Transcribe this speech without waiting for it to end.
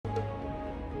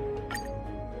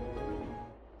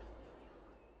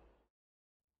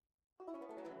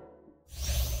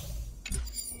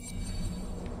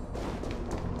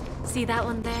See that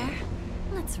one there?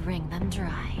 Let's wring them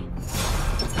dry.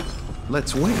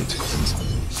 Let's wait.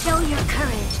 Show your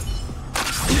courage.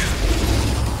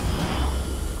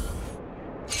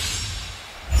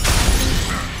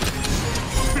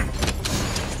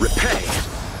 Repay!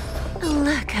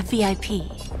 Look, a VIP.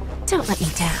 Don't let me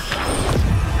down.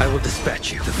 I will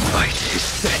dispatch you. The fight is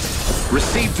set.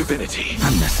 Receive divinity.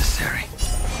 Unnecessary.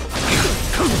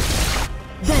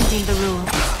 Bending the rules.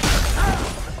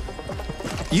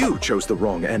 You chose the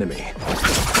wrong enemy.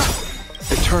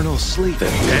 Eternal sleep. The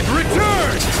dead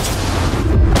return!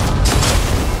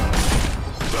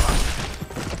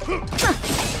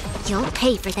 You'll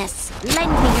pay for this.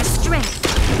 Lend me your strength.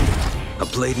 A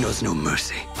blade knows no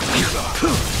mercy.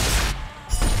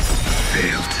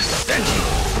 Failed to stand you.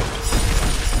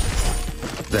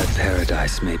 That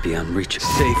paradise may be unreachable.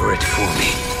 Savor it for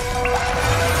me.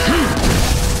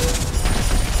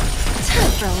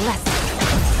 Time for a lesson.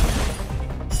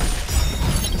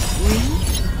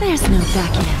 There's no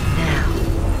backing out now.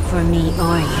 For me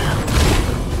or you.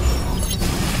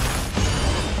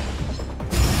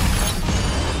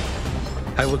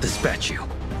 I will dispatch you.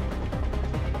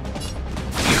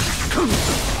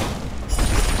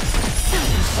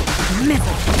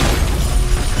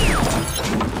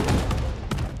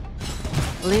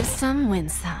 Lose some, win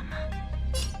some.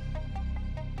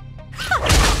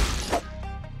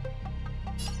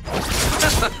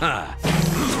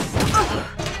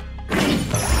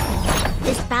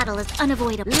 This battle is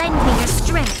unavoidable. Lend me your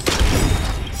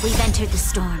strength. We've entered the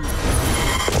storm.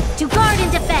 To guard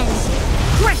and defend!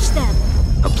 Crush them!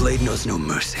 A blade knows no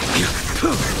mercy.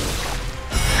 Failed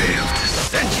to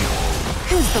stand you.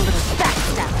 Who's the little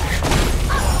backstabber?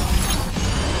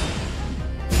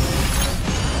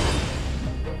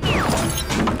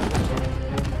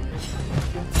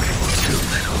 Too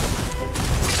little.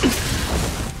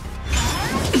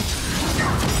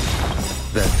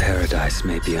 That paradise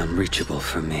may be unreachable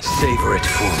for me. Savor it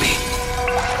for me.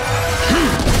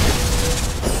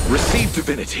 Receive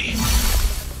divinity.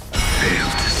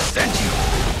 Failed to stand you.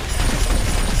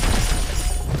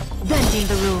 Bending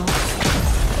the rules.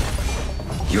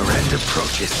 Your end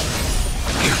approaches.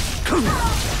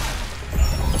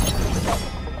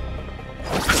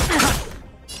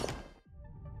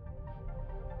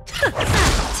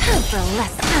 Time for a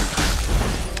lesson.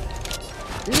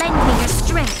 Lend me your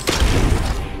strength.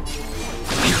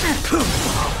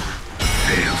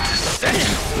 Failed to stand you.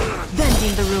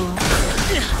 Bending the rules.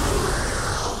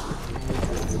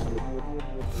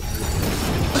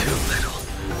 Too little.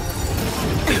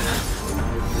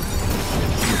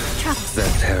 Troubles.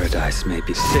 That paradise may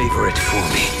be. Savor it for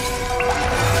me.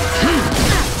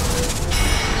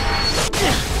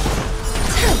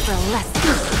 Time for a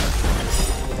lesson.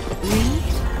 Reed,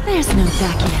 there's no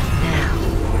backing out now.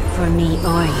 For me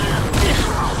or you.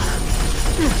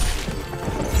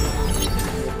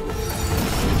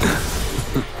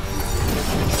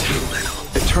 Too little.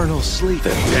 Eternal sleep. The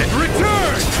dead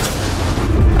return!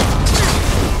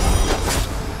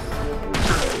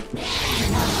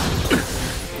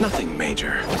 Nothing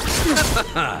major.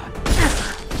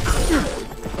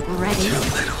 Ready? Too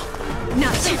little.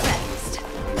 Not too fast.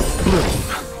 Bloom.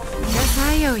 Guess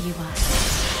I owe you one.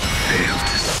 Failed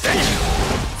to stand you.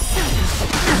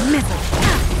 Missile.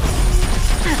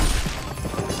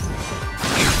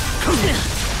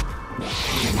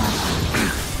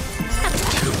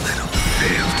 Too little.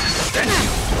 Failed to stand you.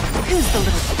 Who's the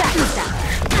little backstabber?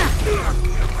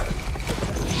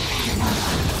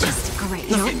 Just great.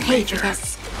 You'll pay for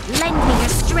this. Lend me your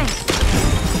strength.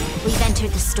 We've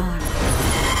entered the storm.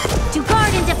 To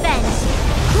guard and defend.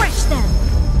 Crush them.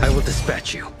 I will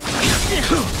dispatch you.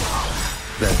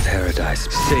 That paradise.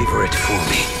 Savor it for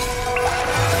me.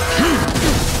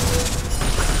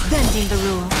 Bending the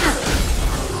rules.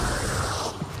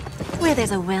 Where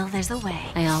there's a will, there's a way.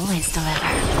 I always deliver.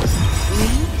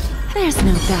 Reed, there's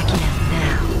no backing out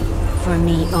now. For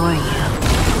me or you.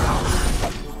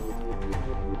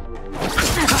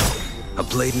 A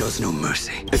blade knows no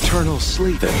mercy. Eternal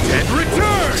sleep. The dead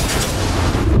return!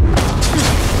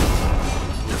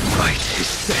 The fight is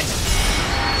set.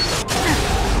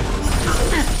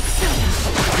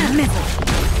 Missile.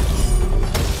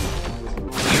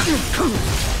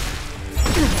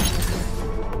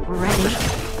 Ready?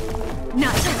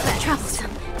 Not so fast.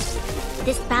 Troublesome.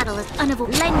 This battle is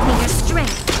unavoidable. Lend me your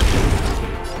strength.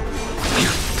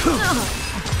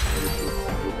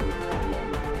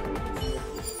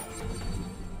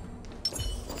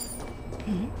 I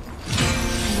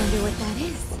wonder what that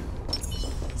is.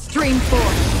 Stream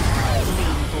forth.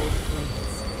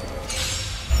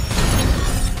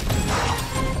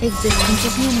 Existence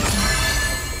of unity.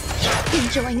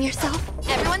 Enjoying yourself?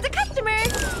 Everyone's a cut.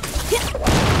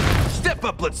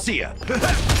 Step up, let's see ya.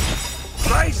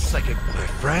 Nice psychic, my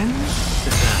friend.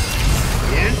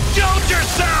 Indulge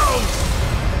yourselves!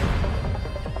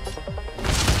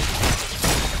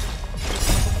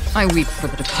 I weep for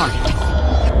the departed.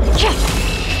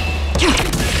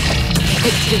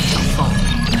 It too shall fall.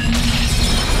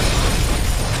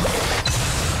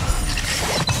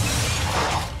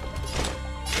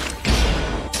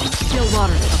 Still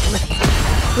waters of oblivion.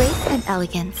 Grace and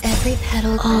elegance, every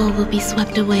petal, all will be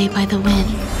swept away by the wind.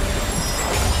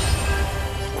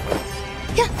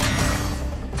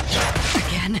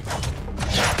 Again.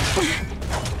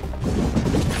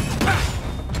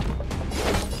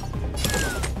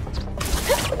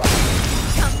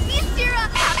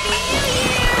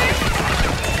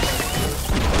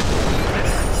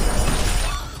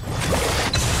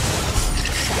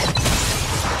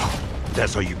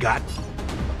 That's all you got?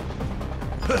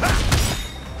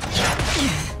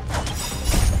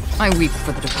 I weep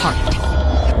for the departed.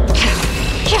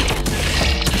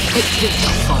 It too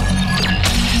shall fall.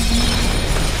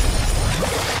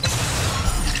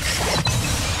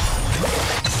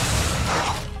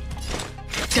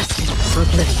 Destined for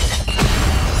oblivion.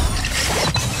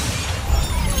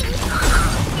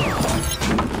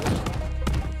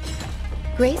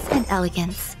 Grace and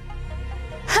elegance.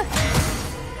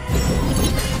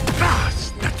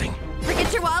 It's nothing.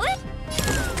 Forget your wallet?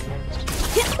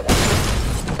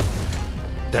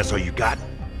 That's all you got?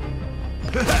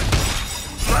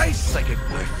 Nice psychic,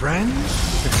 my friend.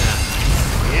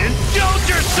 Indulge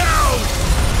yourselves!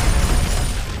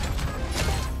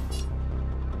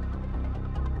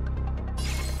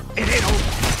 It ain't over.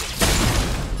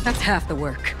 That's half the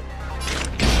work.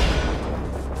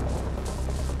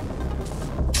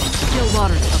 Still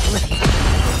waters of oblivion.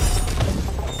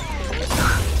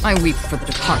 I weep for the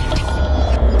departed.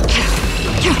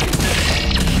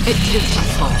 It too shall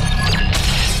fall.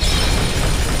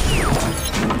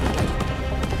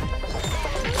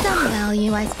 Some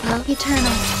value, I suppose.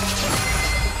 Eternal.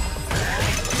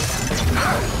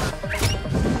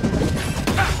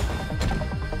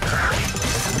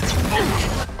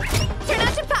 Turn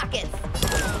out your pockets!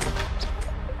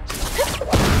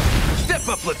 Step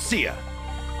up, let's see ya.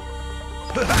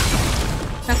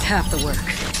 That's half the work.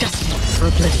 Destined for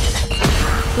oblivion.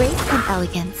 Grace and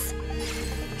elegance.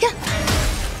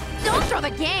 Don't throw the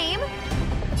game!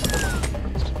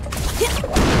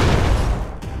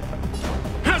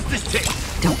 How's this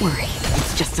taste? Don't worry,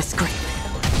 it's just a scrape.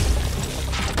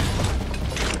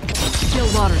 Still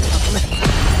waters of oblivion.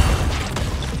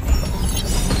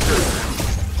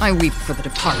 I weep for the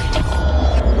departed.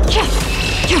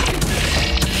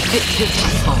 It too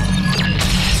shall fall.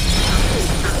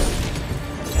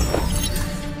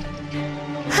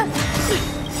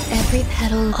 Every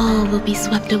petal, all will be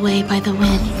swept away by the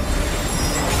wind.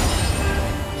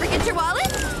 Forget your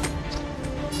wallet?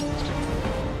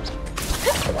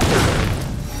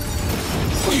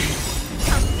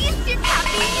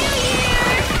 Happy New Year!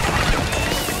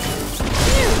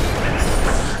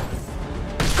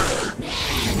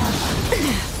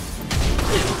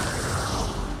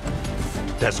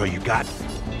 That's all you got?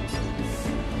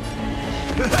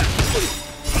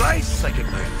 Nice psychic,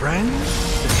 my friend.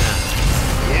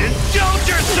 Indulge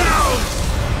yourselves!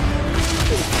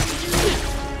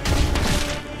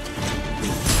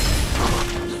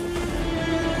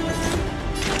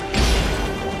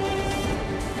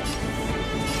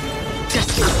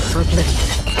 Destined for oblivion.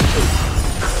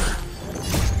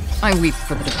 I weep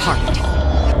for the departed.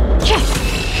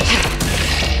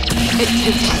 It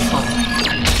too shall fall.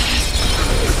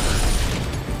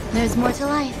 There's more to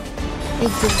life.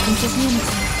 Existence is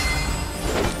unity.